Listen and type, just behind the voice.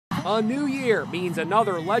A new year means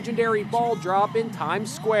another legendary ball drop in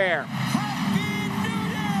Times Square.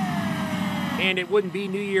 And it wouldn't be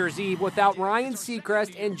New Year's Eve without Ryan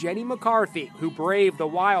Seacrest and Jenny McCarthy, who braved the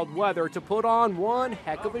wild weather to put on one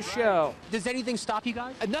heck of a show. Does anything stop you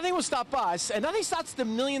guys? Nothing will stop us, and nothing stops the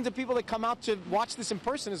millions of people that come out to watch this in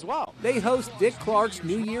person as well. They host Dick Clark's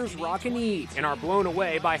New Year's Rockin' Eve and are blown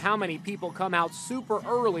away by how many people come out super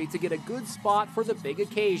early to get a good spot for the big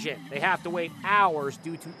occasion. They have to wait hours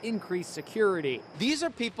due to increased security. These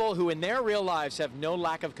are people who in their real lives have no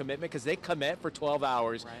lack of commitment because they commit for 12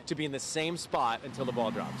 hours to be in the same spot until the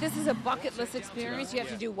ball drops. This is a bucket list experience you have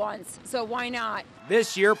to do once, so why not?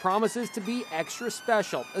 This year promises to be extra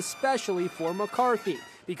special, especially for McCarthy,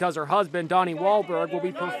 because her husband, Donnie Wahlberg, will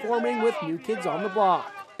be performing with New Kids on the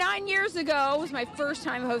Block. 9 years ago was my first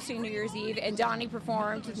time hosting New Year's Eve, and Donnie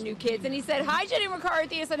performed with New Kids, and he said, "Hi, Jenny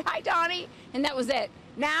McCarthy." I said, "Hi, Donnie," and that was it.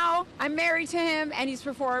 Now I'm married to him, and he's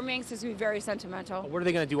performing, so it's going to be very sentimental. What are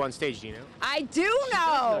they going to do on stage, do you know? I do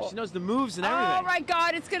know. She knows the moves and everything. Oh, my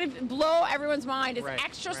God, it's going to blow everyone's mind. It's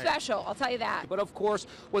extra special, I'll tell you that. But, of course,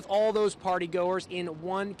 with all those partygoers in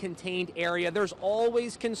one contained area, there's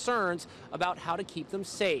always concerns about how to keep them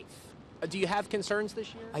safe. Do you have concerns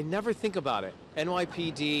this year? I never think about it.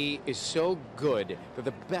 NYPD is so good. They're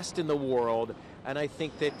the best in the world. And I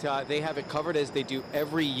think that they have it covered as they do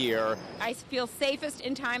every year. I feel safest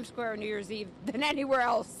in Times Square on New Year's Eve than anywhere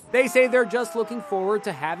else. They say they're just looking forward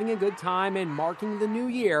to having a good time and marking the new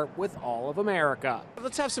year with all of America.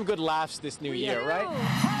 Let's have some good laughs this new year,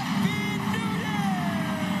 right?